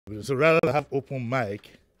So rather than have open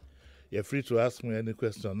mic, you're free to ask me any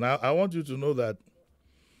question. Now, I want you to know that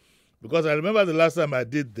because I remember the last time I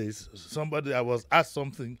did this, I was asked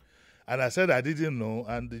something, and I said I didn't know,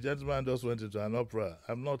 and the gentleman just went into an opera.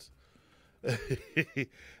 I'm not. It's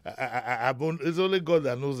only God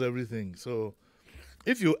that knows everything. So,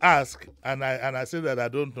 if you ask and I say that I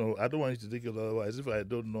don't know, I don't want you to take it otherwise. If I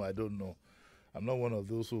don't know, I don't know. I'm not one of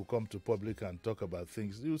those who come to public and talk about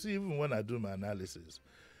things. You see, even when I do my analysis,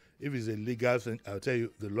 if it's a legal thing, I'll tell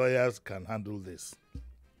you the lawyers can handle this.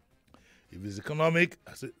 If it's economic,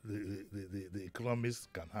 I say the economists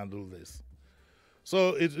can handle this.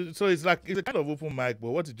 So it's like it's a kind of open mic,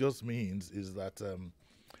 but what it just means is that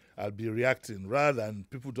I'll be reacting rather than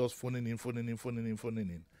people just phoning in.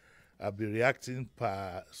 I'll be reacting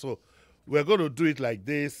per. So we're going to do it like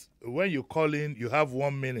this. When you call in, you have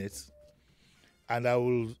 1 minute, and I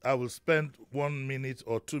will spend 1 minute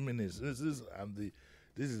or 2 minutes. This is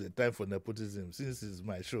the time for nepotism. Since it's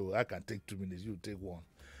my show, I can take 2 minutes. You take one.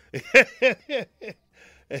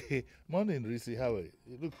 Morning, Risi. How are you?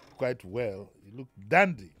 You look quite well. You look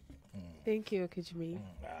dandy. Thank you, Okejimi.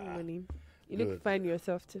 Good morning. You look fine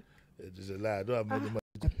yourself too. It is a lie. I don't have many money.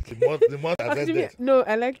 The month I've ended. No,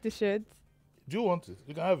 I like the shirt. Do you want it?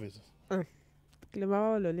 You can have it.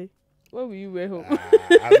 What will you wear home?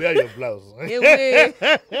 I wear your blouse.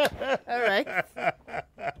 All right.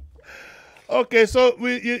 Okay, so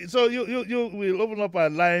you will open up our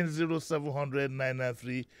line 0700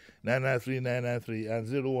 993 993 and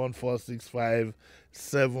 01465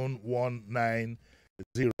 7190.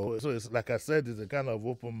 So it's like I said, it's a kind of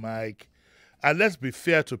open mic. And let's be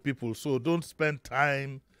fair to people, so don't spend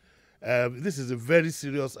time. This is a very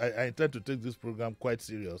serious, I intend to take this program quite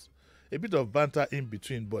serious. A bit of banter in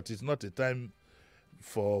between, but it's not a time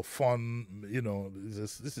for fun.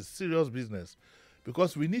 This is serious business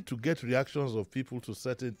because we need to get reactions of people to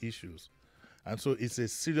certain issues. And so it's a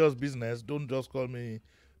serious business. Don't just call me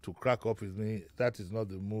to crack up with me. That is not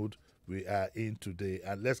the mood we are in today.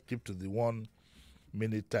 And let's keep to the 1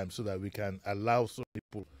 minute time so that we can allow some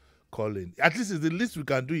people call in. At least it's the least we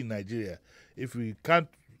can do in Nigeria. If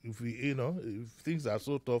things are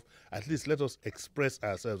so tough, at least let us express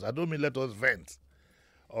ourselves. I don't mean let us vent.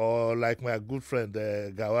 Or like my good friend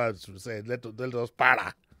Gawad would say, let us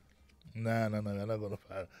para. No, we're not going to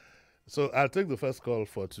para. So I'll take the first call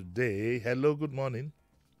for today. Hello, good morning.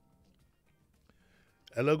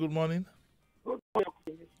 Hello, good morning. Good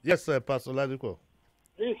morning. Yes, Pastor Ladipo.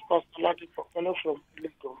 This is Pastor Ladipo, fellow from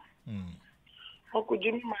Lagos. Uncle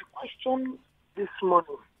Jimmy, my question this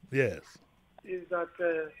morning is that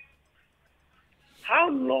how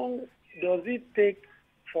long does it take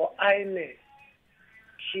for INEC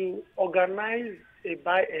to organize a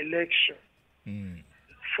by-election?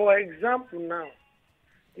 For example, now,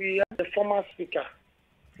 we have the former speaker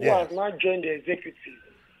who has now joined the executive.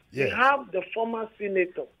 We have the former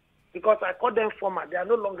senator, because I call them former, they are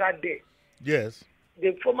no longer there. Yes.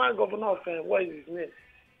 The former governor of, what is his name?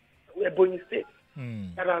 Ebonyi State,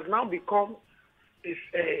 that has now become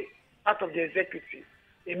part of the executive,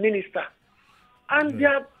 a minister. And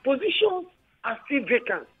their positions are still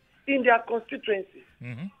vacant in their constituencies.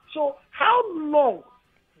 So how long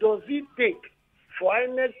does it take for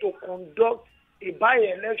INEC to conduct a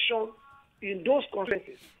by-election in those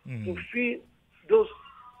constituencies to fill those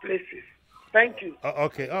places? Thank you.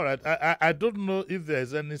 Okay, all right. I don't know if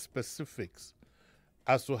there's any specifics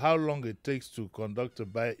as to how long it takes to conduct a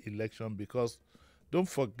by-election, because don't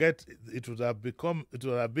forget it would have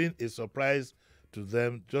been a surprise to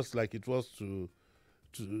them, just like it was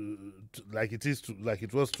like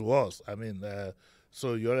it was to us. I mean,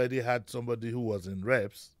 so you already had somebody who was in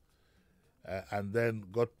reps, and then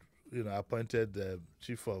got appointed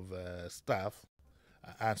chief of staff,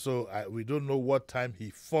 and so we don't know what time he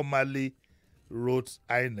formally wrote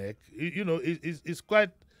INEC. It's quite.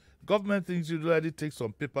 Government things usually take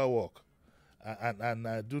some paperwork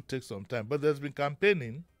and do take some time. But there's been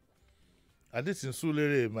campaigning, at least in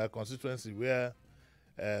Sulere, my constituency, where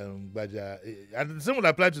Baja, and the same would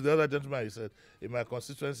apply to the other gentleman. He said, in my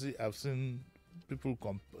constituency, I've seen people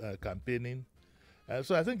campaigning.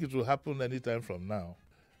 So I think it will happen anytime from now.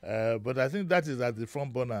 But I think that is at the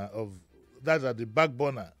front burner that's at the back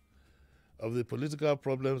burner of the political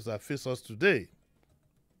problems that face us today.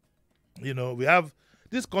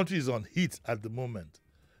 This country is on heat at the moment.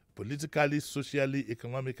 Politically, socially,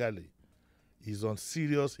 economically. Is on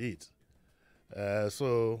serious heat.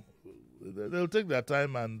 So they'll take their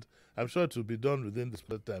time, and I'm sure it will be done within this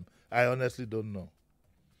time. I honestly don't know.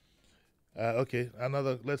 Okay,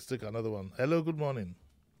 let's take another one. Hello, good morning.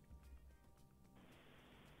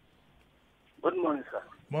 Good morning, sir.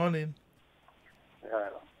 Morning.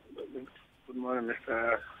 Good morning,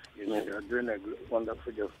 Mr. You're doing a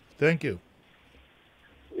wonderful job. Thank you.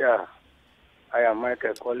 Yeah, I am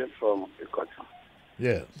Michael calling from Ikoton.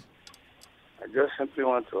 Yes. I just simply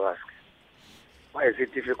want to ask, why is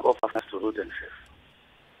it difficult for us to rule themselves?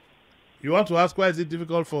 You want to ask why is it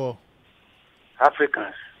difficult for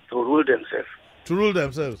Africans to rule themselves? To rule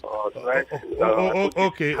themselves? Right?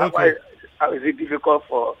 Okay. How is it difficult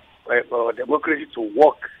for democracy to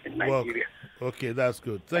work in Nigeria? Okay, that's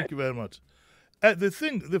good. Thank you very much.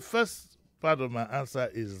 The first part of my answer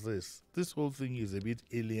is this. This whole thing is a bit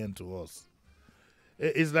alien to us.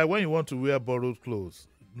 It's like when you want to wear borrowed clothes.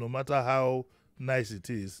 No matter how nice it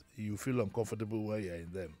is, you feel uncomfortable when you're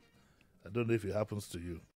in them. I don't know if it happens to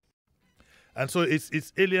you. And so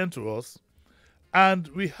it's alien to us. And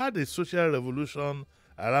we had a social revolution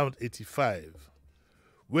around 85,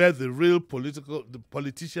 where the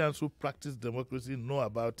politicians who practice democracy know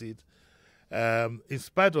about it. In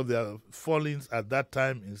spite of their fallings at that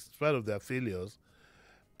time, in spite of their failures,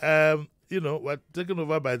 were taken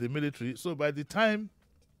over by the military. So by the time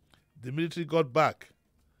the military got back,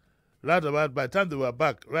 by the time they were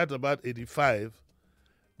back, right about 85,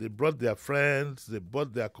 they brought their friends, they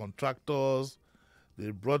brought their contractors,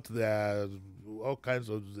 they brought all kinds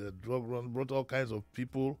of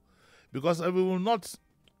people, because we will not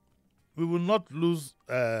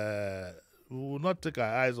take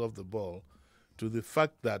our eyes off the ball to the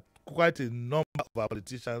fact that quite a number of our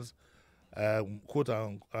politicians, quote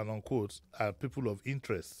and unquote, are people of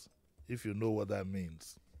interest, if you know what that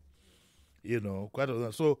means. Quite a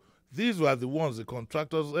lot. So these were the ones, the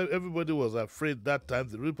contractors. Everybody was afraid that time.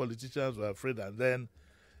 The real politicians were afraid, and then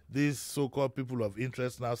these so-called people of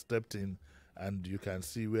interest now stepped in, and you can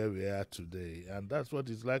see where we are today. And that's what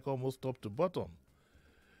it's like, almost top to bottom.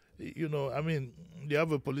 You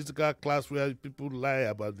have a political class where people lie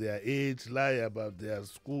about their age, lie about their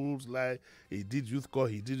schools, lie. He did youth corps,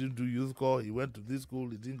 he didn't do youth corps, he went to this school,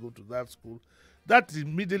 he didn't go to that school. That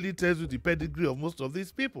immediately tells you the pedigree of most of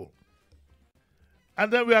these people.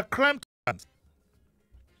 And then we are crime tyrants.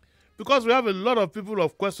 Because we have a lot of people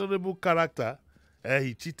of questionable character.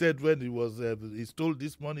 He cheated when he stole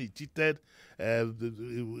this money, he cheated,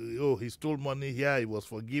 he stole money here, he was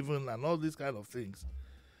forgiven, and all these kind of things.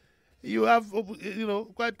 You have,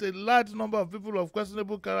 quite a large number of people of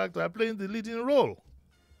questionable character playing the leading role.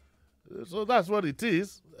 So that's what it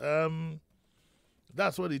is.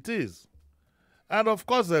 That's what it is. And of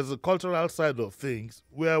course, there's a cultural side of things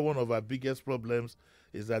where one of our biggest problems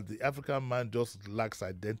is that the African man just lacks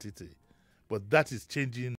identity. But that is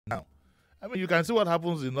changing now. I mean, you can see what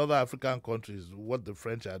happens in other African countries, what the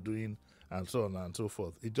French are doing, and so on and so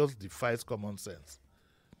forth. It just defies common sense.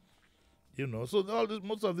 So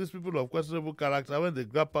most of these people of questionable character, when they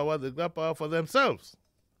grab power for themselves.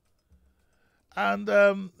 And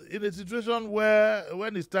in a situation where,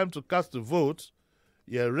 when it's time to cast a vote,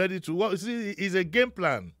 you're ready to work. You see, it's a game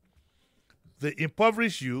plan. They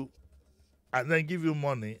impoverish you and then give you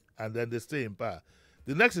money, and then they stay in power.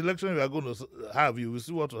 The next election we are going to have, you will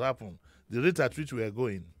see what will happen. The rate at which we are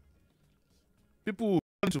going. People will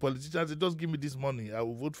go to politicians, say, just give me this money, I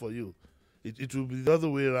will vote for you. It will be the other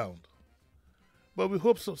way around. But we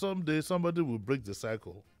hope someday somebody will break the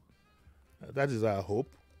cycle. That is our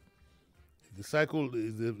hope.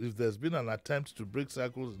 If there's been an attempt to break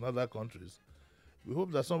cycles in other countries, we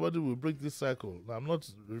hope that somebody will break this cycle. Now, I'm not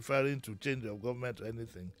referring to change of government or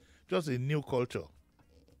anything. Just a new culture.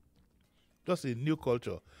 Just a new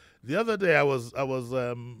culture. The other day, I was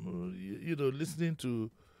listening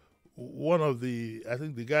to one of the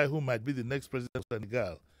guy who might be the next president of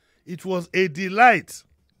Senegal. It was a delight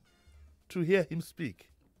to hear him speak.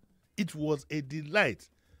 It was a delight.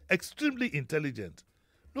 Extremely intelligent.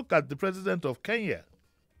 Look at the president of Kenya.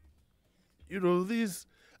 These,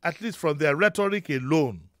 at least from their rhetoric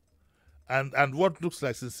alone, and what looks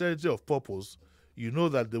like sincerity of purpose, you know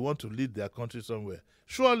that they want to lead their country somewhere.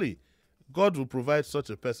 Surely, God will provide such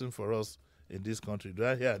a person for us in this country. Do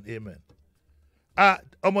I hear an amen?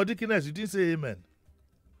 Omodikines, you didn't say amen.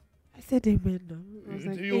 I said amen. No.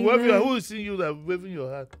 Who is seeing you that waving your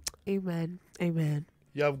hand? Amen. Amen.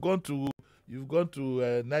 You've gone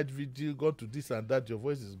to night vigil, gone to this and that. Your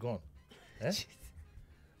voice is gone. Eh?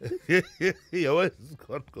 Your voice is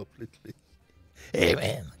gone completely.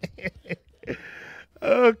 Amen.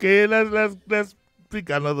 Okay, let's pick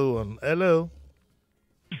another one. Hello.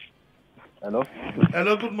 Hello.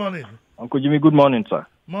 Hello. Good morning, Uncle Jimmy. Good morning, sir.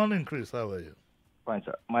 Morning, Chris. How are you? Fine,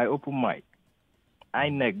 sir. My open mic.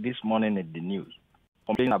 INEC this morning at the news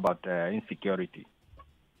complaining about insecurity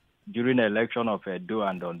during the election of Edo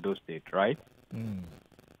and Ondo State, right?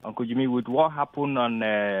 Uncle Jimmy, with what happened on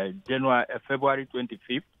February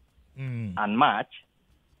 25th, and March,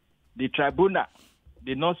 the tribunal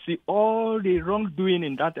did not see all the wrongdoing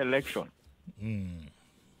in that election.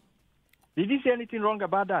 Did you see anything wrong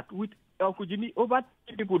about that? With Uncle Jimmy, over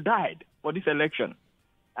 10 people died for this election.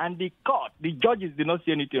 And the court, the judges did not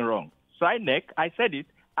see anything wrong. So I said it,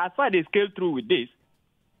 as far as they scale through with this,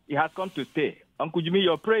 it has come to stay. Uncle Jimmy,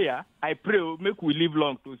 your prayer, I pray, make we live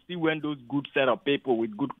long to see when those good set of people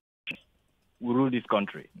with good will rule this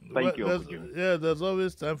country. Thank you, Uncle Jimmy. Yeah, there's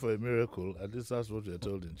always time for a miracle. At least that's what we're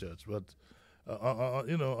told in church. But,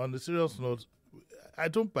 on the serious note, I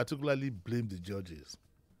don't particularly blame the judges.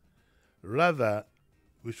 Rather,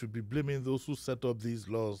 we should be blaming those who set up these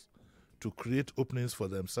laws to create openings for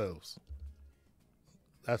themselves.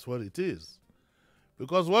 That's what it is.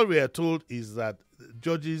 Because what we are told is that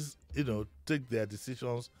judges, take their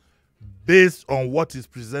decisions based on what is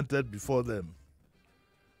presented before them.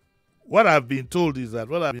 What I've been told is that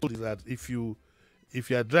if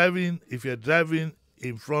you're driving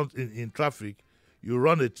in front in traffic, you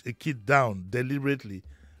run a kid down deliberately,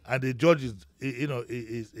 and the judge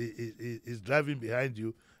is driving behind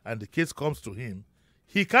you, and the case comes to him,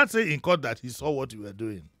 he can't say in court that he saw what you were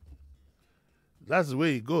doing. That's the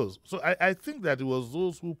way it goes. So I think that it was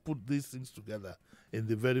those who put these things together in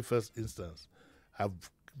the very first instance have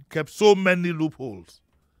kept so many loopholes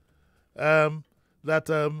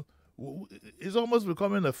that it's almost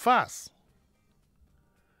becoming a farce.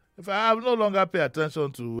 If I have no longer pay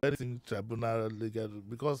attention to anything tribunal legal,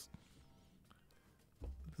 because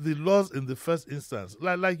the laws in the first instance,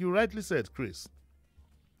 like you rightly said, Chris,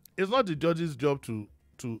 it's not the judge's job to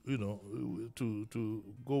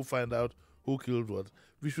go find out who killed what.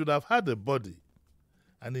 We should have had a body,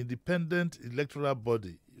 an independent electoral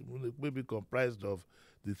body, maybe comprised of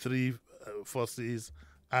the three forces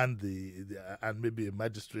and and maybe a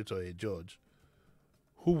magistrate or a judge,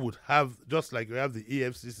 who would have, just like we have the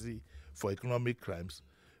EFCC for economic crimes,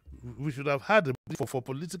 we should have had a body for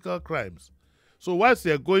political crimes. So whilst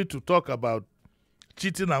they are going to talk about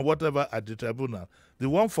cheating and whatever at the tribunal, the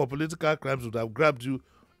one for political crimes would have grabbed you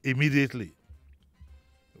immediately.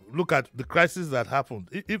 Look at the crisis that happened.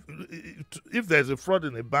 If there's a fraud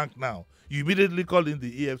in a bank now, you immediately call in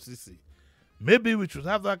the EFCC. Maybe we should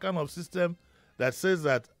have that kind of system that says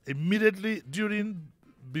that immediately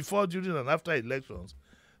before, during, and after elections,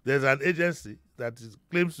 there's an agency that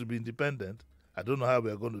claims to be independent. I don't know how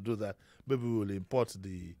we're going to do that. Maybe we will import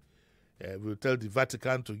we'll tell the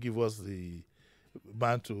Vatican to give us the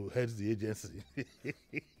man to head the agency.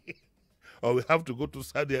 Or we have to go to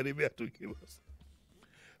Saudi Arabia to give us.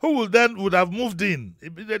 Who would have moved in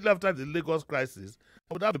immediately after the Lagos crisis,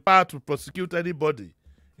 would have the power to prosecute anybody,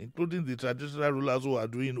 including the traditional rulers who are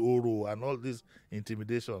doing Oro and all this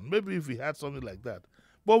intimidation. Maybe if we had something like that.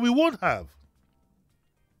 But we won't have.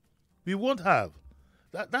 We won't have.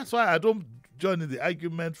 That's why I don't join in the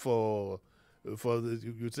argument for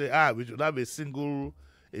you say, we should have a single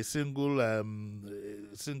assembly and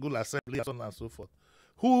so on and so forth.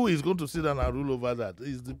 Who is going to sit down and rule over that?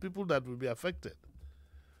 It's the people that will be affected.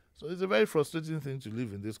 So it's a very frustrating thing to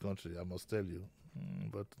live in this country, I must tell you.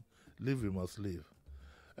 But live, we must live.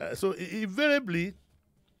 So invariably,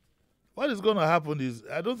 what is going to happen is,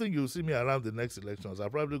 I don't think you'll see me around the next elections.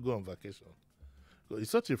 I'll probably go on vacation. So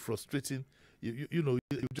it's such a frustrating, you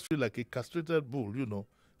just feel like a castrated bull,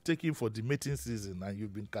 taking for the mating season, and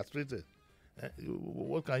you've been castrated.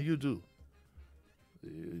 What can you do?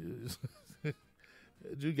 Do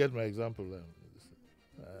you get my example?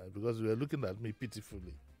 Because you were looking at me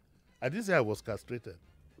pitifully. I didn't say I was castrated.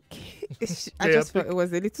 I just thought it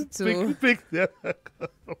was a little too...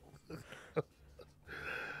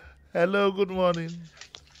 Hello, good morning.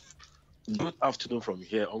 Good afternoon from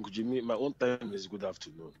here, Uncle Jimmy. My own time is good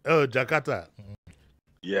afternoon. Oh, Jakarta.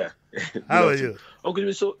 Yeah. How are you? Uncle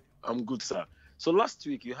Jimmy, so I'm good, sir. So last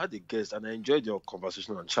week you had a guest, and I enjoyed your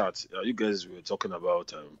conversation on chat. You guys were talking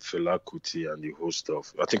about Fela Kuti and the whole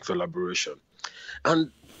stuff. I think Felaboration.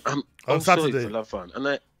 And I'm on also Saturday. a Fela fan. And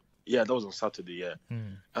that was on Saturday, yeah.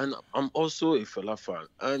 And I'm also a Fela fan.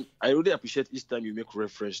 And I really appreciate each time you make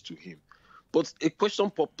reference to him. But a question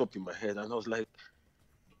popped up in my head, and I was like,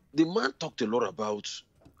 the man talked a lot about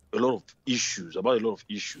a lot of issues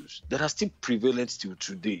that are still prevalent till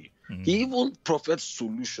today. He even prophets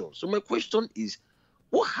solutions. So my question is,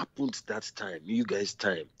 what happened that time, you guys'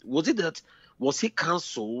 time? Was he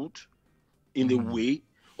cancelled in a way,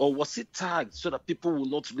 or was he tagged so that people will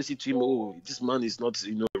not listen to him? Oh, this man is not,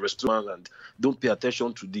 a restaurant, and don't pay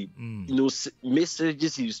attention to the,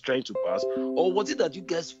 messages he's trying to pass? Or was it that you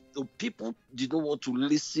guys, people did not want to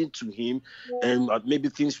listen to him, and maybe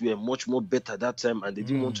things were much more better that time, and they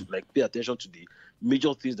didn't want to pay attention to the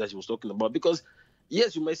major things that he was talking about? Because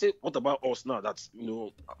Yes, you might say, what about us now? That's,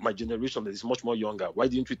 my generation that is much more younger. Why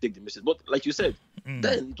didn't we take the message? But like you said,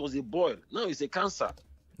 then it was a boil. Now it's a cancer.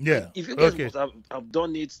 Yeah. Like, if you guys must have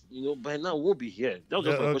done it, by now we'll be here. That was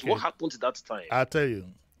just my question. What happened to that time? I'll tell you.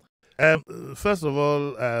 First of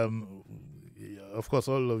all, of course,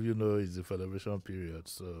 all of you know it's the celebration period,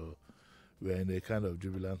 so we're in a kind of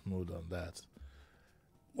jubilant mood on that.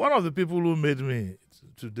 One of the people who made me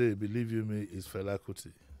today, believe you me, is Fela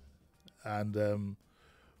Kuti. And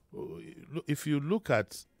if you look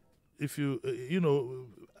at, at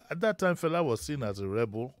that time Fela was seen as a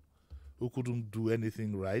rebel who couldn't do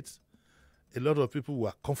anything right. A lot of people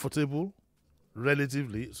were comfortable,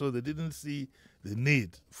 relatively, so they didn't see the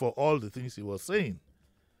need for all the things he was saying.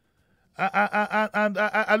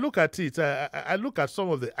 I look at it, I look at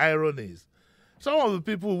some of the ironies. Some of the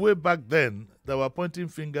people way back then that were pointing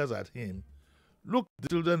fingers at him, look at the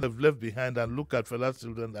children they've left behind and look at Fela's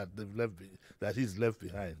children that he's left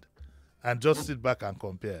behind, and just sit back and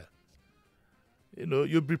compare.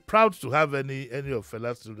 You'd be proud to have any of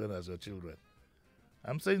Fela's children as your children.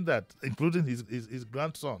 I'm saying that, including his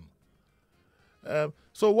grandson.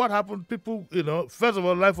 So what happened? People, first of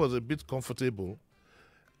all, life was a bit comfortable,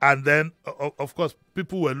 and then, of course,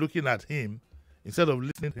 people were looking at him instead of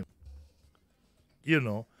listening to him.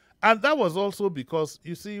 And that was also because,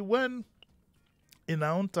 you see, when in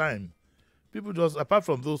our own time, people just, apart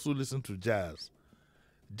from those who listen to jazz,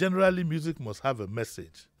 generally music must have a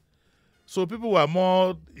message. So people were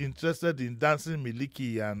more interested in dancing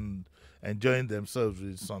miliki and enjoying themselves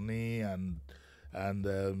with Sonny and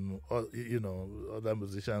other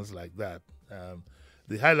musicians like that.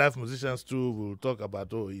 The high life musicians too will talk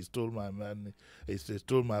about, he stole my man, he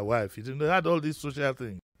stole my wife. They had all these social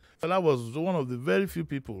things. Fela was one of the very few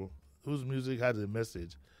people whose music had a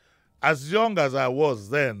message. As young as I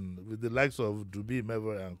was then, with the likes of Dubi,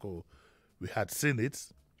 Mever and Co., we had seen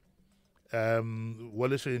it.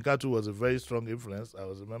 Wale Soyinka was a very strong influence. I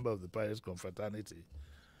was a member of the Paris Confraternity.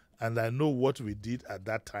 And I know what we did at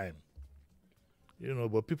that time.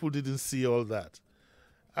 But people didn't see all that.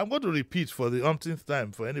 I'm going to repeat for the umpteenth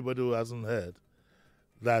time, for anybody who hasn't heard,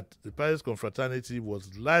 that the Paris Confraternity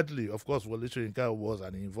was largely, of course, Wale Soyinka was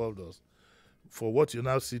and he involved us, for what you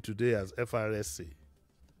now see today as FRSC.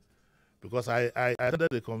 Because I attended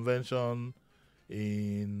the convention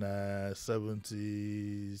in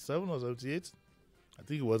 77 or 78. I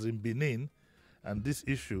think it was in Benin, and this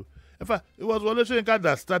issue. In fact, it was Wale Soyinka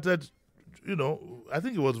that started, I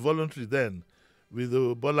think it was voluntary then, with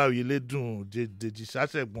Bola Oyeledun, Deji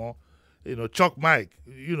Sasegmo, Chuck Mike,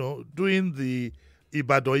 doing the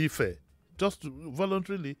Ibadan Ife,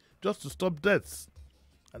 voluntarily, just to stop deaths.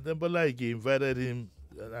 And then Bola Ige invited him,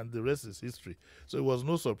 and the rest is history. So it was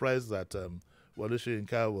no surprise that Wale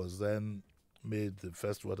Soyinka was then made the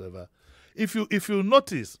first whatever. If you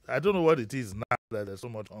notice, I don't know what it is now that there's so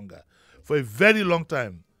much hunger. For a very long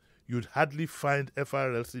time, you'd hardly find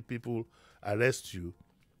FRLC people arrest you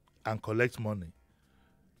and collect money.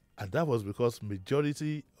 And that was because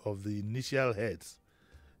majority of the initial heads,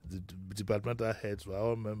 the departmental heads, were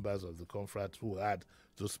all members of the confrat who had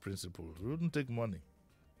those principles. We wouldn't take money.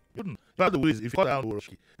 You wouldn't. By the way, if you call down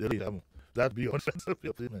Woroshi, that'd be 100% of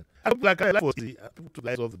your payment. And like I was the people took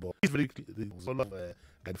lights off the ball. It's very clear. There was a lot of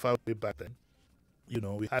Gadifar way back then.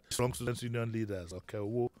 We had strong students' union leaders,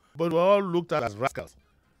 but we all looked at as rascals.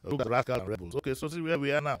 Looked at rascals and rebels. Okay, so see where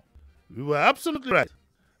we are now. We were absolutely right.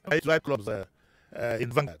 I used to write columns in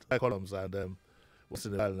Vanguard, columns, and once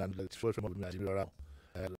in a while, and like short of me, Jimi around.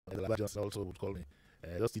 The Johnson also would call me.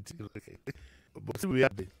 Just eat. Okay. But see we are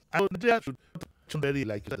there. And Nigeria should very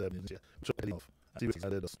like you said, enough. See we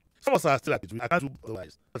started us. Some of us are still at it. I can't do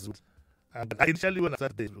otherwise. That's good. And initially when I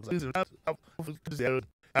started this,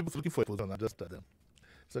 I'm looking for a position. I just started them.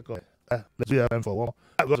 Second, let's do our time for one.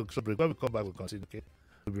 I've got a short break. When we come back, we'll continue. Okay,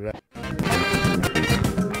 we'll be right.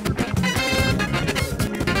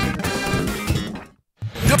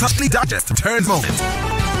 The Touchly Digest turns moment.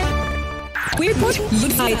 We report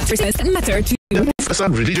Ludwig process and matter to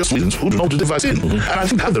Some religious leaders who do not do the vaccine, and I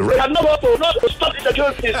think have the right. I'm not to stop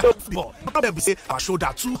it. They say our shoulder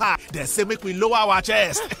too high. They say make we lower our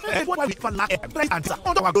chest. Why we can lack right answer?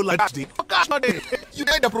 On our goal like that day. Gosh, no day. You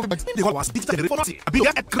get the problem. They call us digital reform. Be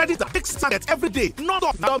a credit that takes target every day. Not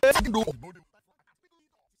off now. Healthcare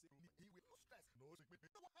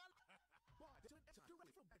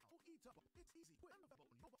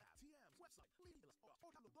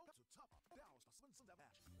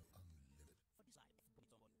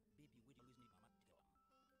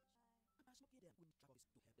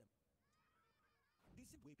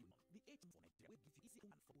to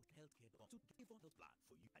give on health plan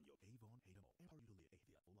for you and your Avon More than should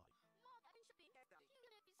be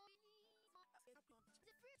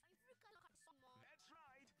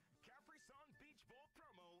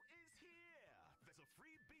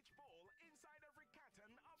free beach ball inside every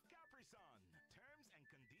carton of Capri Sun. Terms and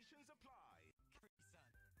conditions apply. Capri Sun,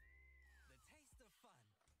 the taste of fun.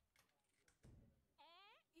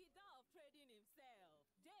 He done of trading himself.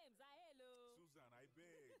 James, hello. Susan, I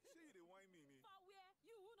beg. Say you wine me. For where?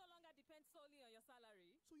 You who no longer depend solely on your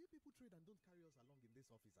salary. So you people trade and don't carry us along in this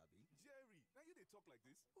office, Abby? Jerry, now you they talk like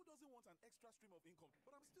this. Who doesn't want an extra stream of income?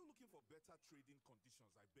 But I'm still looking for better trading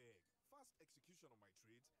conditions, I beg. Fast execution of my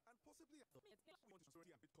trades and possibly and bid customers.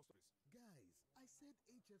 Guys, I said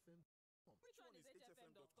HFM. Which one is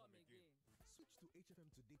HFM.com again? Switch to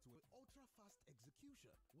HFM today to ultra-fast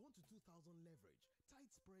execution, 1 to 2,000 leverage,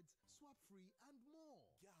 tight spreads, swap-free, and more.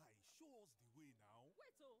 Guy, show us the way now.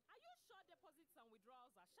 Wait, are you sure deposits and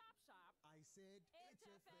withdrawals are sharp? I said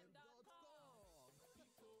HFM.com.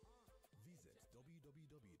 Visit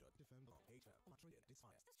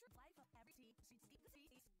www.hfm.com. Life of every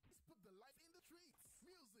team. Put the life in the treats.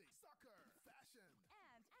 Music, soccer, fashion.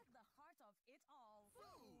 And at the heart of it all,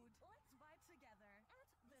 food. Let's vibe together at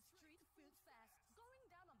the Street Food Fest, going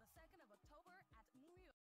down on the 2nd of October at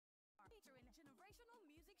Murio. Featuring Generational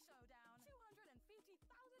Music Showdown,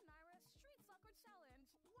 250,000 Naira Street Soccer Challenge,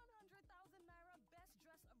 100,000 Naira Best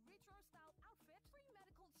Dress Retro Style Outfit, free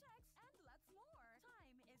medical checks, and lots more.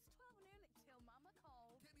 Time is 12 noon till Mama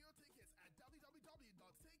calls. Get your tickets at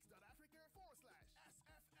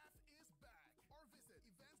www.tix.africa/SFF is back or visit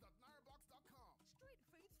events.nairabox.com. Street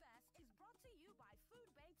Foods Fest is brought to you by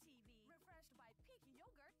Food Bank TV, refreshed by Peak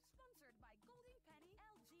Yogurt, sponsored by Golden Penny,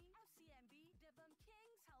 LG, FCMB, Devon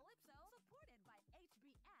Kings, Calypso, supported by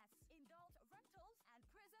HBS, Indulge Rentals, and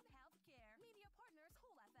Prism Healthcare. Media partners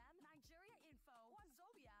Cool FM, Nigeria Info,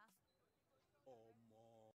 Wazobia.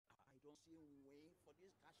 I don't see way for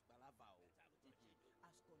this cash palava.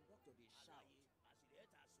 As conductor they shout. As you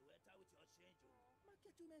enter sweater with your change.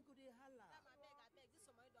 Market women go dey holla. I beg.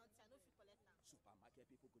 This money don't I no fit collect now. Supermarket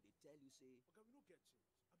people go dey tell you say. Okay, we no get change.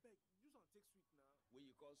 I beg, use and take sweet now. When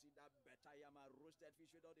you come see that better yama roasted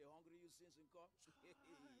fish with all the hungry you since in come. I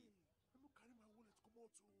no carry my wallet come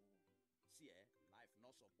out too. See, life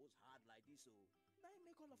not supposed hard like this, so now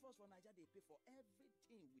make all of us for Nigeria they pay for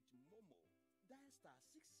everything with Momo. Dial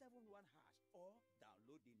 *671# or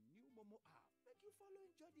download the new Momo app. Make you follow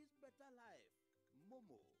enjoy this better life.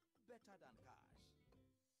 Momo, better than cash.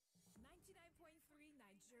 99.3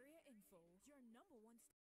 Nigeria Info, your number one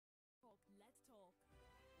talk. Let's talk.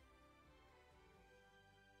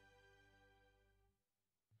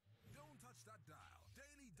 Don't touch that dial.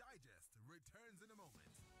 Daily Digest returns in a moment.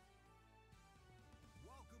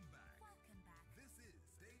 Welcome back. This is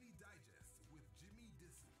Daily Digest with Jimi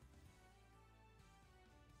Disu.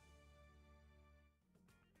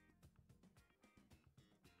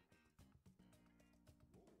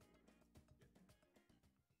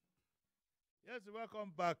 Yes,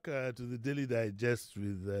 welcome back to the Daily Digest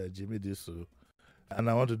with Jimi Disu. And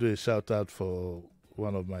I want to do a shout out for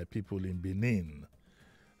one of my people in Benin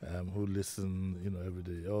who listen, every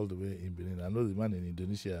day, all the way in Benin. I know the man in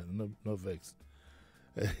Indonesia, no vex.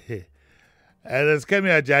 And there's Kemi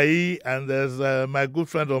Ajayi and there's my good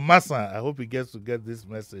friend Omasa. I hope he gets to get this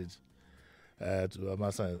message to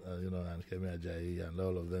Omasa, and Kemi Ajayi and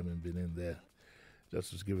all of them in Benin there.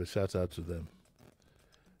 Just to give a shout out to them.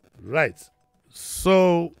 Right.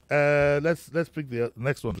 So let's pick the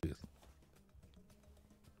next one, please.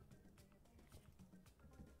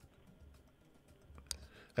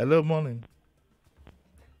 Hello, morning.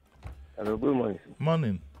 Hello, good morning.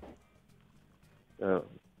 Morning. My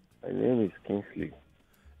name is Kingsley.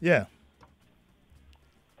 Yeah.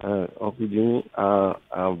 Uncle Jimmy,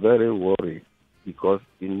 I'm very worried because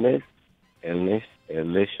the next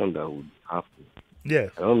election that would happen,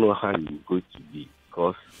 yes, I don't know how it's going to be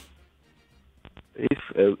because if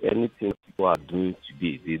anything people are doing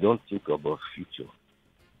today, they don't think about future.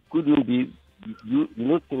 Couldn't be, you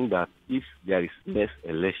don't think that if there is next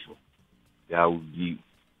election, there will be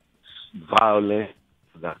violence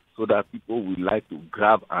so that people will like to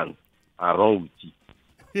grab and run with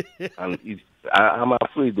it. And I'm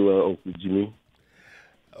afraid, Uncle Jimmy.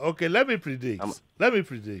 Okay, let me predict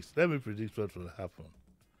what will happen.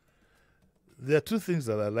 There are two things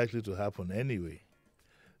that are likely to happen anyway.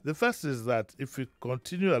 The first is that if we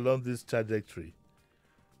continue along this trajectory,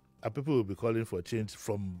 people will be calling for change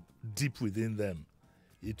from deep within them.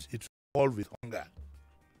 It will all with hunger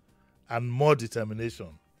and more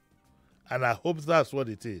determination. And I hope that's what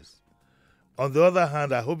it is. On the other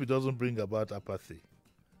hand, I hope it doesn't bring about apathy.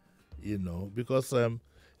 Because in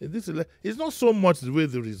this it's not so much the way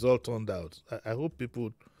the result turned out. I hope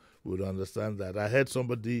people would understand that. I heard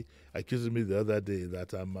somebody accusing me the other day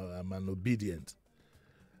that I'm an obedient.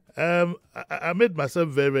 I made myself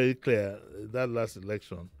very, very clear in that last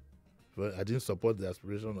election. But I didn't support the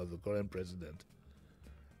aspiration of the current president,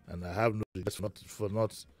 and I have no regrets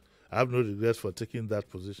I have no regrets for taking that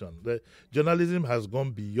position. The journalism has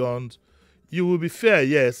gone beyond. You will be fair,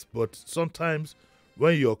 yes, but sometimes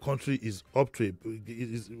when your country is up to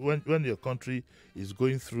when your country is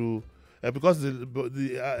going through, because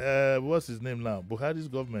what's his name now? Buhari's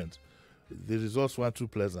government, the results weren't too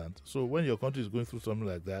pleasant. So when your country is going through something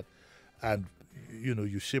like that, and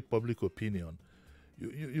you shape public opinion,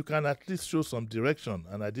 you can at least show some direction.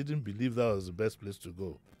 And I didn't believe that was the best place to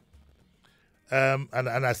go. And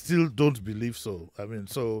I still don't believe so. I mean,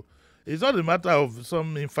 so it's not a matter of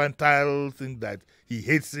some infantile thing that he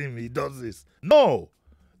hates him, he does this. No,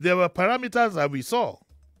 there were parameters that we saw.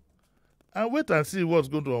 And wait and see what's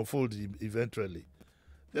going to unfold eventually.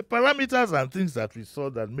 The parameters and things that we saw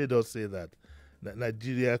that made us say that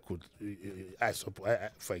Nigeria could,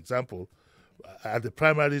 for example, at the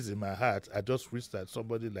primaries in my heart, I just wished that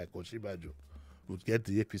somebody like Oshibajo would get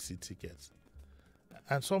the APC tickets.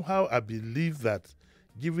 And somehow I believe that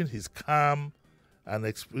given his calm and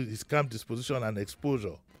his calm disposition and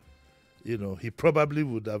exposure, he probably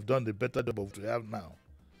would have done the better job of what we have now.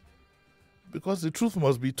 Because the truth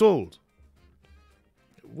must be told.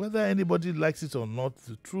 Whether anybody likes it or not,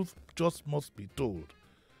 the truth just must be told.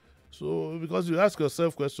 So, because you ask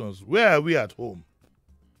yourself questions, where are we at home?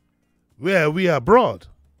 Where are we abroad?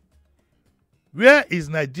 Where is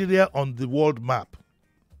Nigeria on the world map?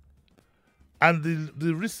 And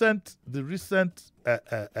the recent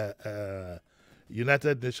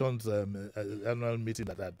United Nations annual meeting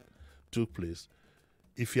that took place,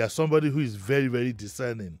 if you are somebody who is very, very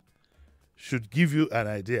discerning, should give you an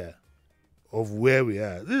idea of where we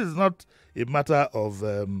are. This is not a matter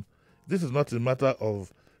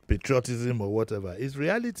of patriotism or whatever. It's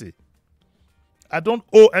reality. I don't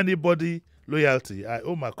owe anybody loyalty. I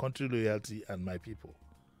owe my country loyalty and my people,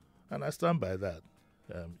 and I stand by that.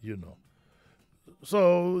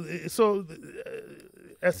 So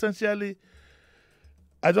essentially,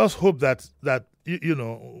 I just hope that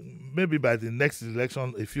maybe by the next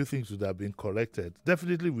election, a few things would have been corrected.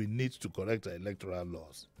 Definitely, we need to correct our electoral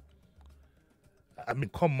laws. I mean,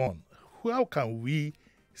 come on. How can we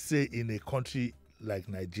say in a country like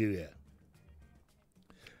Nigeria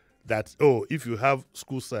that, if you have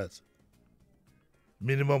school sets,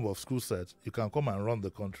 minimum of school sets, you can come and run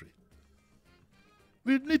the country?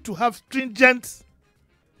 We need to have stringent,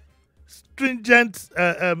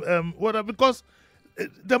 because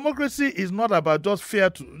democracy is not about just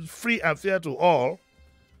free and fair to all.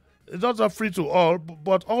 It's not just free to all,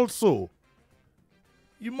 but also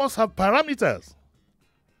you must have parameters.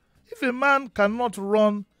 If a man cannot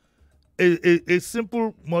run a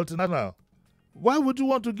simple multinational, why would you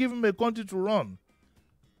want to give him a country to run?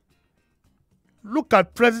 Look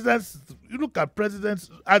at presidents. You look at presidents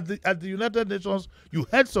at the United Nations. You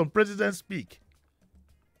heard some presidents speak,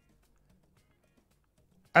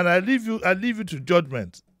 and I leave you to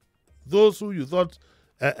judgment. Those who you thought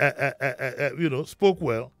spoke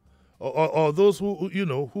well, or those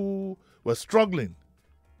who were struggling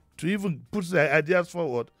to even put their ideas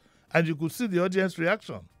forward, and you could see the audience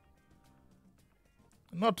reaction.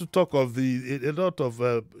 Not to talk of a lot of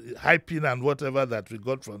hyping and whatever that we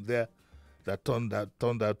got from there. That turned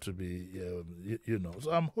out to be,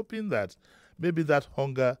 So I'm hoping that maybe that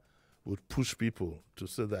hunger would push people to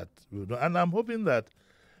say that. And I'm hoping that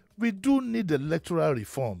we do need electoral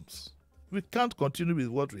reforms. We can't continue with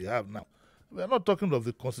what we have now. We are not talking of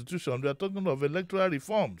the Constitution. We are talking of electoral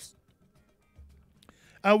reforms.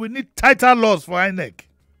 And we need tighter laws for INEC.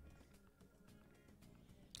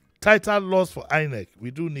 Tighter laws for INEC. We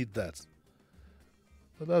do need that.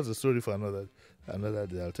 But that's a story for another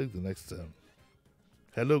day. I'll take the next term.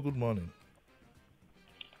 Hello, good morning.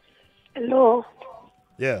 Hello.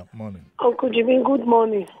 Yeah, morning. Uncle Jimmy, good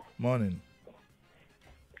morning. Morning.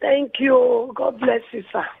 Thank you. God bless you,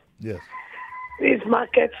 sir. Yes. This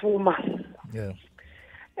market woman. Yeah.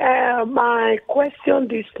 My question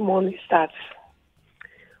this morning starts.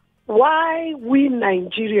 Why we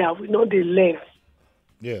Nigeria, we know the learn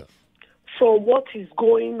Yeah. from what is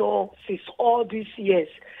going on since all these years.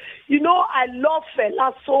 I love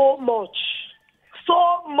Fela so much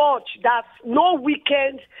that no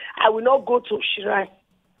weekend I will not go to Shrine.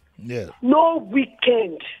 Yeah. No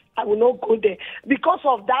weekend I will not go there because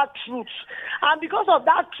of that truth. And because of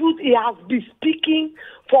that truth, he has been speaking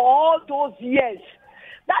for all those years.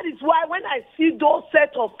 That is why when I see those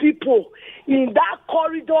set of people in that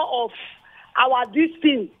corridor of our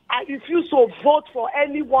thing, I refuse to vote for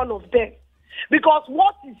any one of them. Because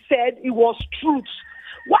what he said, it was truth.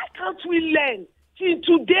 Why can't we learn till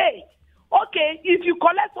today. Okay, if you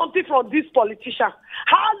collect something from this politician,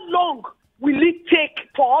 how long will it take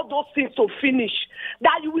for all those things to finish?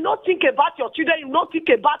 That you will not think about your children, you will not think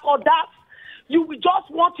about others. You will just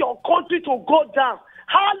want your country to go down.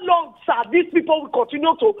 How long, sir, these people will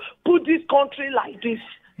continue to put this country like this?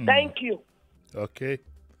 Thank you. Okay.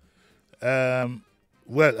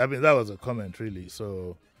 Well, I mean, that was a comment, really.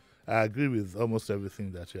 So I agree with almost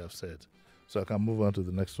everything that you have said. So I can move on to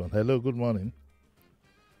the next one. Hello, good morning.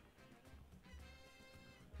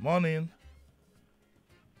 Morning.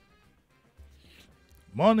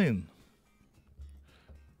 Morning.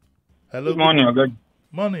 Hello. Good morning, Oga.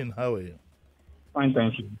 Morning, how are you? Fine,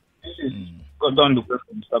 thank you. This is Gordon Lupe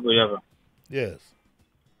from Saboyava. Yes.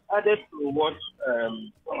 Added to what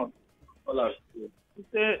one of the scholars said, he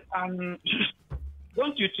said,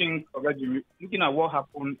 don't you think, Oga Jimmy, looking at what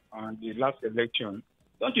happened on the last election,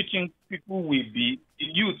 don't you think people will be, the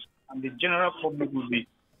youth and the general public will be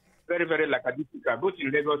very, very lackadaisical, both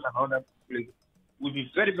in Lagos and other places, will be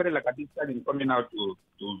very, very lackadaisical in coming out to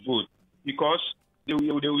vote? Because they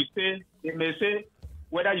may say,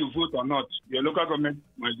 whether you vote or not, your local government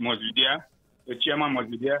must be there, your chairman must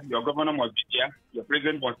be there, your governor must be there, your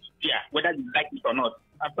president must be there, whether you like it or not.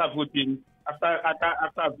 After voting,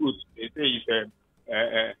 after vote, they say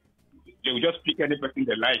they will just pick any person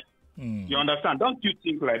they like. You understand? Don't you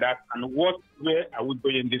think like that? And where are we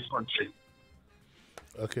going in this country?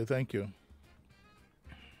 Okay, thank you.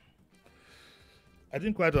 I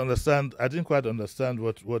didn't quite understand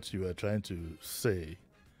what you were trying to say.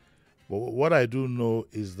 But what I do know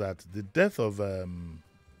is that the death of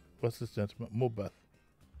what's this gentleman? Mobad.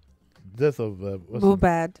 Death of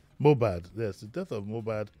Mobad. Mobad. Yes, the death of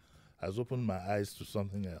Mobad has opened my eyes to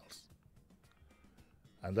something else.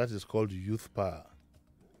 And that is called youth power,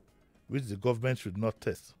 which the government should not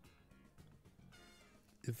test.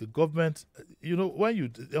 If the government,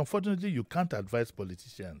 unfortunately, you can't advise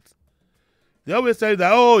politicians. They always say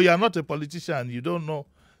that, oh, you're not a politician, you don't know,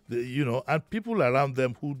 and people around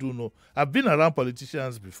them who do know. I've been around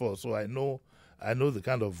politicians before, so I know the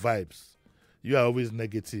kind of vibes. You are always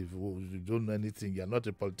negative. Oh, you don't know anything. You're not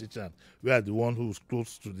a politician. We are the one who's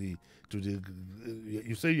close to the.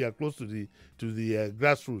 You say you are close to the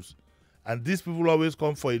grassroots, and these people always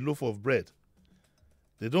come for a loaf of bread.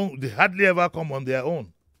 They hardly ever come on their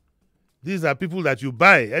own. These are people that you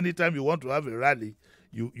buy anytime you want to have a rally.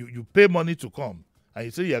 You pay money to come, and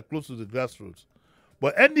you say you are close to the grassroots.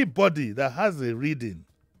 But anybody that has a reading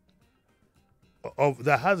of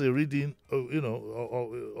the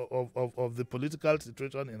political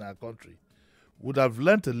situation in our country would have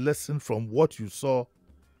learned a lesson from what you saw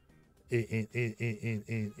when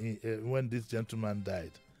this gentleman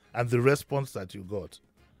died and the response that you got.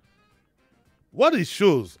 What it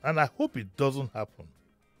shows, and I hope it doesn't happen,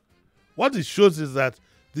 what it shows is that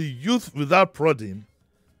the youth without prodding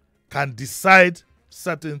can decide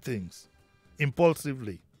certain things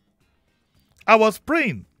impulsively. I was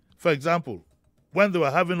praying, for example, when they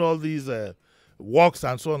were having all these walks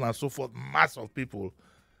and so on and so forth, mass of people,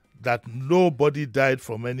 that nobody died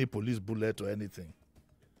from any police bullet or anything.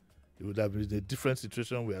 It would have been a different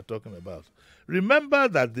situation we are talking about. Remember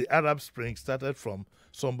that the Arab Spring started from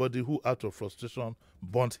somebody who, out of frustration,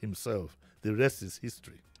 burnt himself. The rest is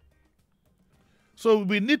history. So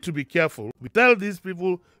we need to be careful. We tell these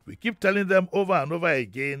people, we keep telling them over and over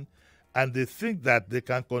again, and they think that they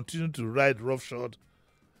can continue to ride roughshod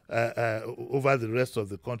over the rest of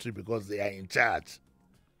the country because they are in charge.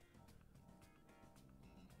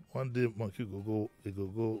 One day, monkey go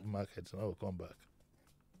market, and I will come back.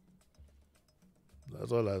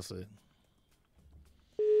 That's all I say.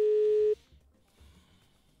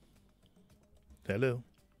 Hello.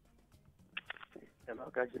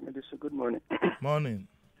 Hello, guys. Jimi Disu. Good morning. Morning.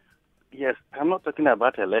 Yes, I'm not talking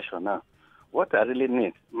about election now. What I really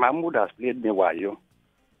need, Mahmoud has played me wayo.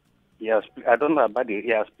 He has played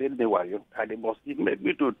me wayo. And he made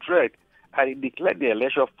me to trek. I declared the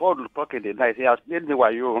election 4 o'clock in the night. He has played me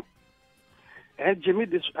wayo. And Jimi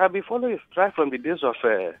Disu, I've been following his track from the days of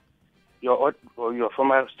your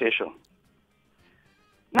former station.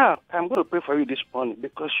 Now, I'm going to pray for you this morning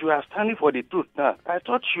because you are standing for the truth now. I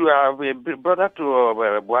thought you are a brother to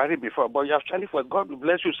Buhari before, but you are standing for God.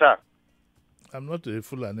 Bless you, sir. I'm not a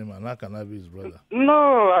Fulani man. How can I be his brother?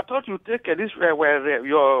 No, I thought you take this where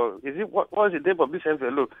your what's the name of this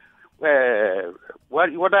envelope?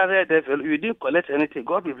 What I read envelope, you didn't collect anything.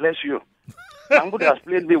 God will bless you. Mahmoud has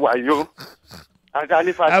played me while you.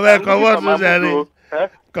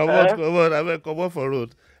 Come on, for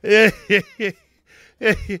road.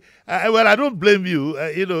 Well, I don't blame you.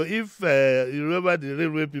 If you remember the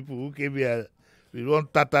railway people who came here We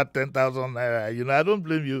want tata 10,000 naira. You know, I don't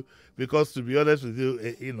blame you because, to be honest with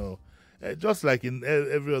you, you know, just like in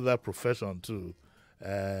every other profession too,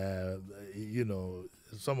 you know,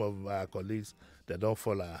 some of our colleagues, they don't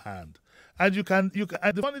fall our hand. And you can.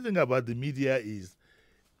 And the funny thing about the media is,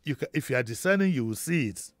 if you are discerning, you will see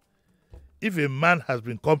it. If a man has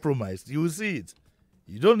been compromised, you will see it.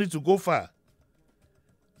 You don't need to go far.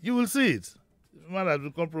 You will see it. The man has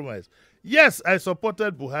been compromised. Yes, I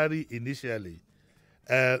supported Buhari initially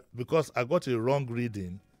because I got a wrong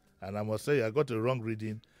reading. And I must say, I got a wrong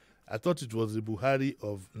reading. I thought it was the Buhari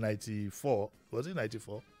of 94. Was it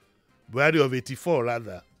 94? Buhari of 84,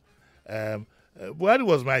 rather. Buhari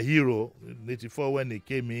was my hero in 84 when he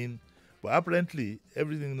came in. But apparently,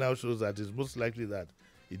 everything now shows that it's most likely that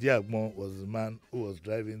Idi Agbon was the man who was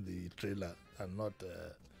driving the trailer and not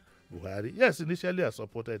Buhari. Yes, initially I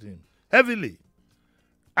supported him heavily.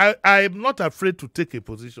 I'm not afraid to take a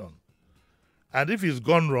position. And if he's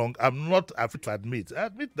gone wrong, I'm not afraid to admit. I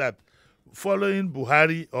admit that following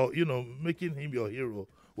Buhari or, you know, making him your hero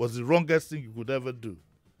was the wrongest thing you could ever do.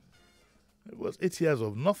 It was 8 years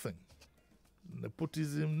of nothing.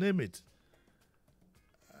 Nepotism, name it.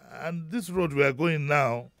 And this road we are going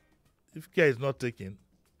now, if care is not taken,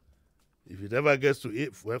 if it ever gets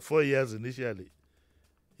to 4 years initially,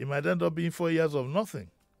 it might end up being 4 years of nothing.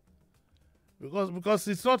 Because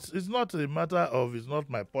it's not a matter of it's not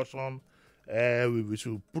my portion. We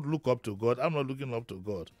should look up to God. I'm not looking up to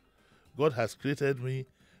God. God has created me.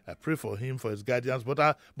 I pray for Him for His guidance.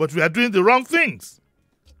 But we are doing the wrong things.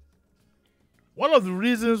 One of the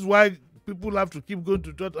reasons why people have to keep going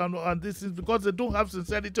to church and this is because they don't have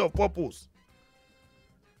sincerity of purpose.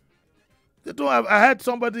 They don't have. I heard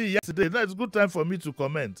somebody yesterday. Now it's a good time for me to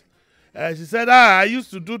comment. She said, I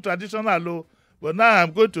used to do traditional law, but now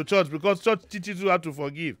I'm going to church because church teaches you how to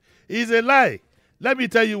forgive. It's a lie. Let me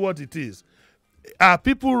tell you what it is.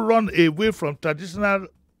 People run away from traditional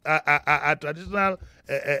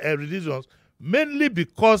religions mainly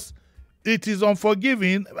because it is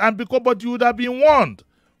unforgiving and but you would have been warned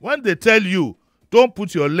when they tell you don't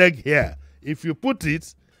put your leg here. If you put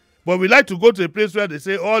it, but we like to go to a place where they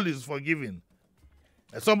say all is forgiven.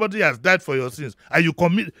 Somebody has died for your sins, and you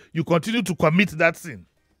continue to commit that sin.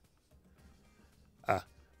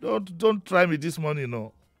 Don't try me this morning,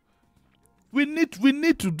 no. We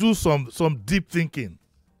need to do some deep thinking.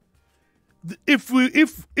 If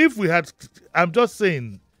we had, I'm just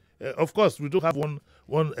saying, of course we don't have one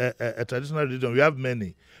traditional religion. We have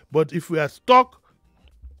many, but if we are stuck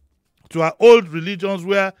to our old religions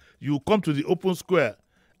where you come to the open square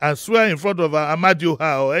and swear in front of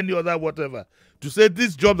Amadioha or any other whatever to say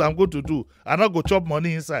this job I'm going to do, and not go chop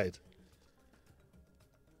money inside.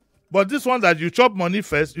 But this one that you chop money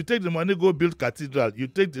first, you take the money, go build cathedral. You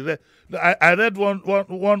take the rest. I read one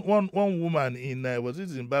woman in was it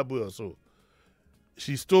Zimbabwe or so?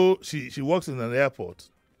 She stole. She works in an airport.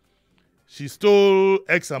 She stole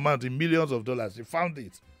X amount in millions of dollars. She found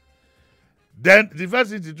it. Then the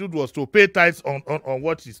first thing she did was to pay tithes on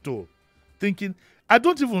what she stole, thinking, I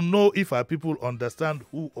don't even know if our people understand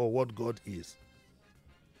who or what God is.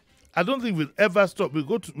 I don't think we'll ever stop.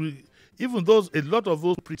 Even a lot of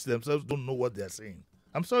those priests themselves don't know what they're saying.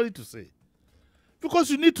 I'm sorry to say. Because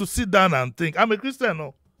you need to sit down and think. I'm a Christian,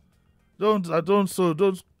 no. Don't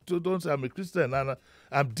say I'm a Christian. And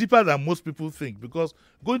I'm deeper than most people think, because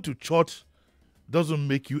going to church doesn't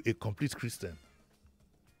make you a complete Christian.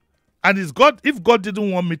 And if God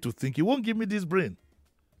didn't want me to think, He won't give me this brain.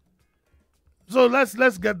 So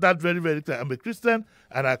let's get that very, very clear. I'm a Christian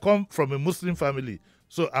and I come from a Muslim family.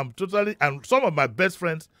 So I'm totally, and some of my best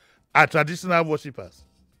friends are traditional worshippers.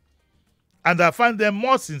 And I find them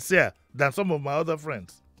more sincere than some of my other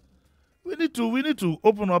friends. We need to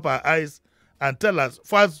open up our eyes and tell us,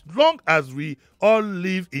 for as long as we all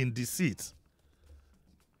live in deceit,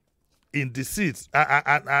 and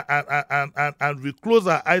we close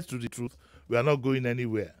our eyes to the truth, we are not going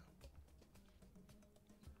anywhere.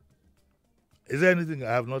 Is there anything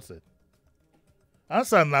I have not said?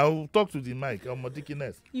 Answer now. Talk to the mic. I'm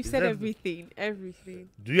ridiculous. You said everything. Everything.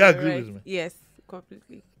 Do you agree with me? Yes,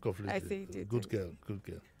 completely. Completely. I say it. Good girl. Good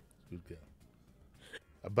girl. Good girl.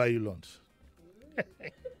 I buy you lunch.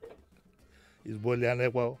 Is Bolian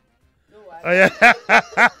Ekwa? No, oh, yeah.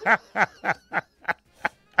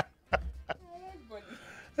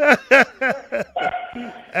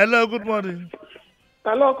 Hello, good morning.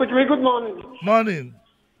 Hello, Kujimi, good morning. Morning.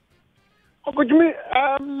 Oh, Kujimi,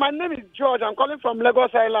 my name is George. I'm calling from Lagos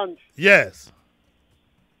Island. Yes.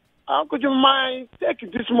 Kujimi, my take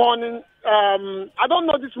this morning, I don't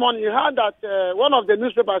know this morning, you heard that one of the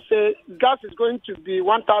newspapers say gas is going to be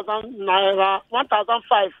 1,000 naira,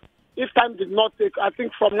 1,005 if time did not take, I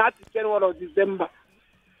think from now to January or December.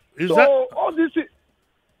 Is so that all this is,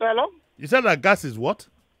 hello? You said that gas is what?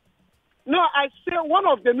 No, I say one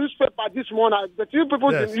of the newspaper this morning, but you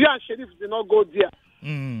people, Yes. you and Sheriff did not go there.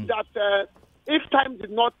 Mm. That if time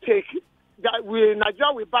did not take, that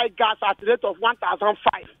Nigeria will buy gas at the rate of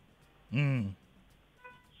 1,005. Mm.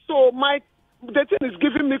 So the thing is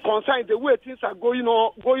giving me concern the way things are going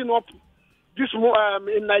up this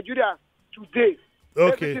in Nigeria today.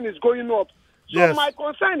 Okay. Everything is going up. So Yes. my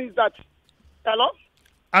concern is that, hello?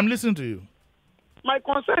 I'm listening to you. My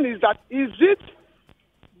concern is that is it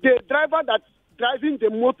the driver that's driving the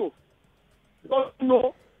motor doesn't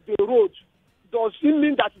know the road? Does it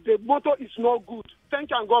mean that the motor is not good?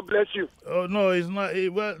 Thank you and God bless you. Oh no, it's not.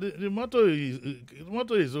 Well, the motor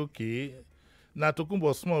is okay. Now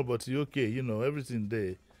Tokumbo small, but it's okay. You know everything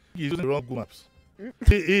there. He's using the wrong maps.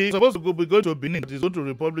 He's supposed to be going to Benin, but he's going to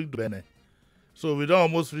Republic of Benin. So we don't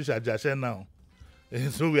almost reach Ajashe now.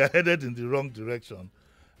 So we are headed in the wrong direction.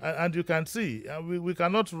 And you can see, we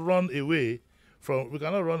cannot run away from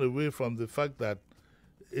the fact that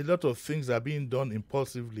a lot of things are being done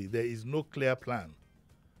impulsively. There is no clear plan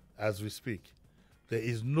as we speak. There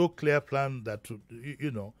is no clear plan that,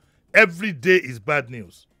 every day is bad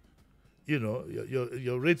news.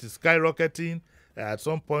 Your rate is skyrocketing. At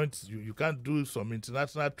some point, you can't do some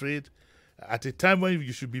international trade. At a time when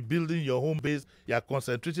you should be building your home base, you are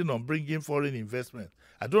concentrating on bringing foreign investment.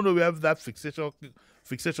 I don't know where that fixation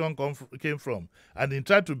came from. And in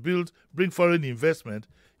trying to bring foreign investment,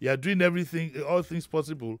 you are doing all things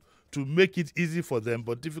possible to make it easy for them,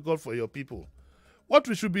 but difficult for your people. What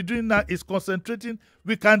we should be doing now is concentrating.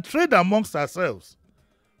 We can trade amongst ourselves.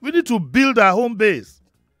 We need to build our home base.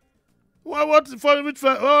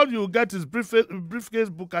 All you get is briefcase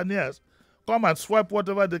buccaneers. Come and swipe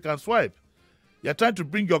whatever they can swipe. You're trying to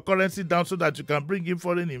bring your currency down so that you can bring in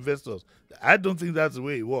foreign investors. I don't think that's the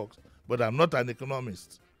way it works, but I'm not an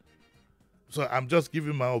economist. So I'm just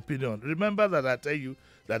giving my opinion. Remember that I tell you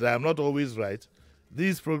that I am not always right.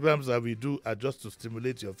 These programs that we do are just to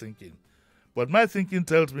stimulate your thinking. But my thinking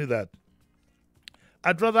tells me that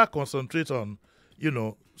I'd rather concentrate on,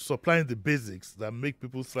 supplying the basics that make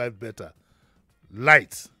people thrive better.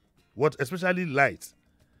 Light. Especially light.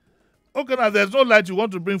 Okay, now there's no light, you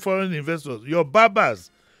want to bring foreign investors. Your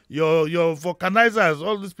barbers, your vulcanizers,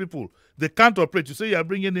 all these people, they can't operate. You say you're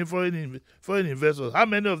bringing in foreign investors. How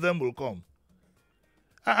many of them will come?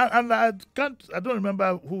 And I don't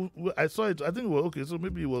remember who I saw it. I think it was, okay, so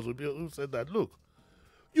maybe it was Obio who said that, look,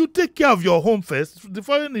 you take care of your home first. The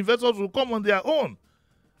foreign investors will come on their own.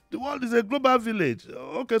 The world is a global village.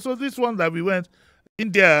 Okay, so this one that we went,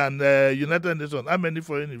 India and United Nations, how many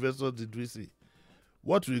foreign investors did we see?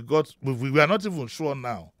 What we got, we are not even sure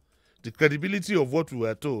now. The credibility of what we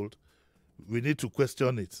were told, we need to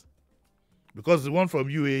question it. Because the one from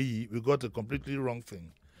UAE, we got a completely wrong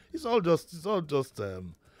thing. It's a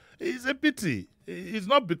pity. It's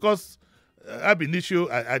not because ab initio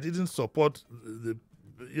I didn't support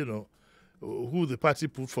who the party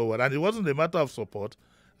put forward. And it wasn't a matter of support.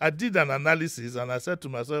 I did an analysis and I said to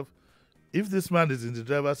myself, if this man is in the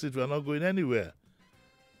driver's seat, we are not going anywhere.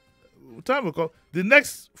 Time will come. The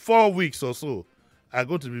next 4 weeks or so are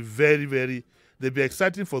going to be very, very. They'll be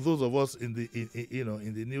exciting for those of us in the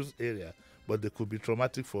news area, but they could be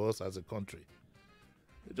traumatic for us as a country.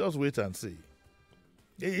 Just wait and see.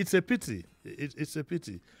 It's a pity. It's a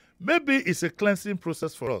pity. Maybe it's a cleansing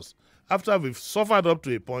process for us. After we've suffered up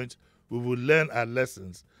to a point, we will learn our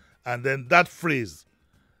lessons, and then that phrase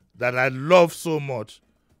that I love so much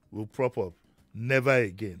will prop up. Never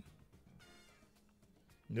again.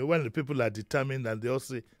 When the people are determined and they all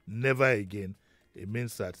say never again, it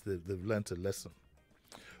means that they've learned a lesson.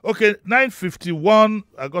 Okay, 9:51.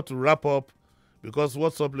 I got to wrap up because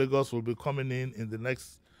What's Up Lagos will be coming in the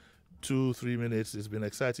next 2-3 minutes. It's been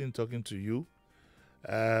exciting talking to you.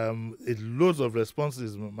 Loads of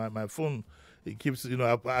responses. My phone, it keeps,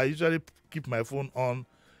 I usually keep my phone on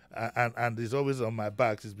and it's always on my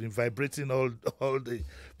back. It's been vibrating all the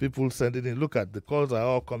people sending in. Look at the calls are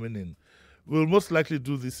all coming in. We'll most likely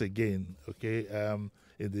do this again, okay,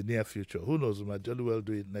 in the near future. Who knows? We might jolly well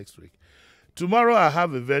do it next week. Tomorrow I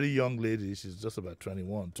have a very young lady. She's just about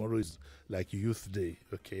 21. Tomorrow is like Youth Day,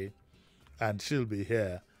 okay? And she'll be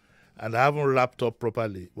here. And I haven't wrapped up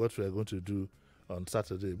properly what we're going to do on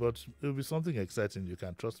Saturday. But it'll be something exciting. You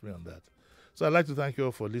can trust me on that. So I'd like to thank you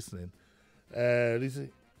all for listening. Lizzie,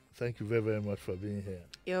 thank you very, very much for being here.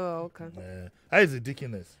 You're welcome. How is the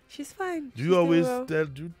Dickiness? She's fine. Do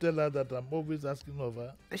you tell her that I'm always asking of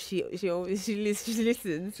her? She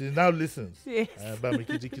listens. She now listens. Yes.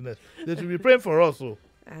 They should be praying for us. So.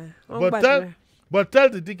 But But tell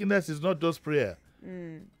the deaconess it's not just prayer.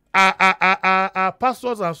 Our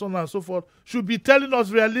pastors and so on and so forth should be telling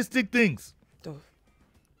us realistic things.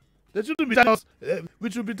 They shouldn't be telling us. We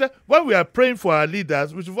should be when we are praying for our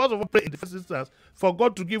leaders, we should first of all pray in the first instance for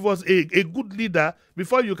God to give us a good leader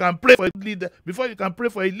before you can pray for a leader. Before you can pray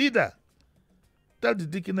for a leader, tell the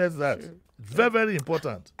deaconess that. It's very, very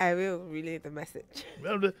important. I will relay the message.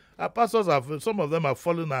 Well, our pastors some of them have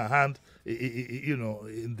fallen our hand,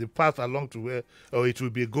 in the path along to where, it will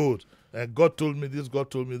be good. God told me this, God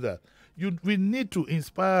told me that. We need to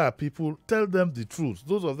inspire our people, tell them the truth.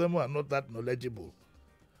 Those of them who are not that knowledgeable.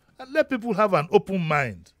 And let people have an open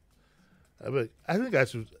mind. I think I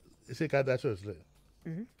should say Kadashos.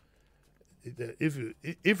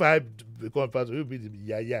 If I become pastor, you'll be the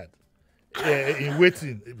yayad. In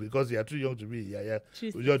waiting, because you are too young to be yayad.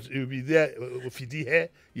 You'll be there, fidi hair,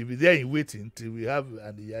 you'll be there in waiting till we have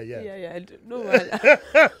an yayad. Yeah, no one.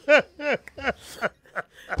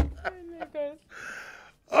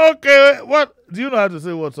 Okay, what do you know how to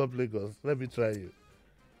say what's up, Lagos? Let me try you.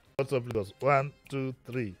 What's up, Lagos? 1, 2,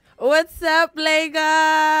 3. What's up,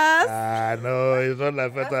 Lagos? No, it's not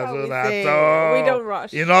like that at all. We don't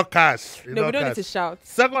rush. You know, cash. No, we don't need to shout.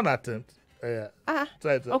 Second attempt.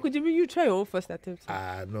 Try it. Uncle Jimmy, you try your own first attempt.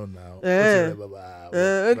 No, now.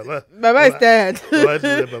 Baba is dead.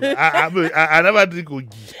 I never drink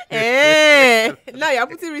Ogi. Now you're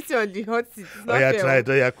putting Risi on the hot seat. Try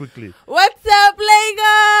it. Quickly. What's up,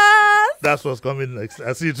 Lagos? That's what's coming next.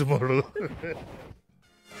 I'll see you tomorrow.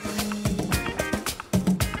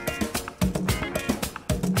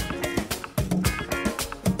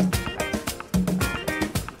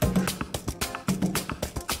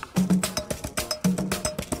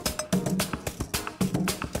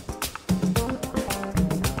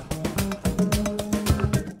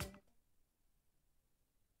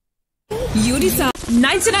 You decide.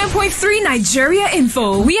 99.3 Nigeria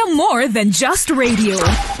Info. We are more than just radio.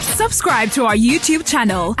 Subscribe to our YouTube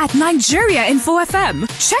channel at Nigeria Info FM.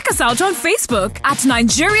 Check us out on Facebook at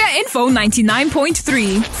Nigeria Info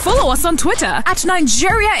 99.3. Follow us on Twitter at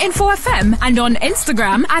Nigeria Info FM and on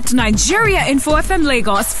Instagram at Nigeria Info FM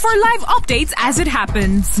Lagos for live updates as it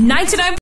happens. 99.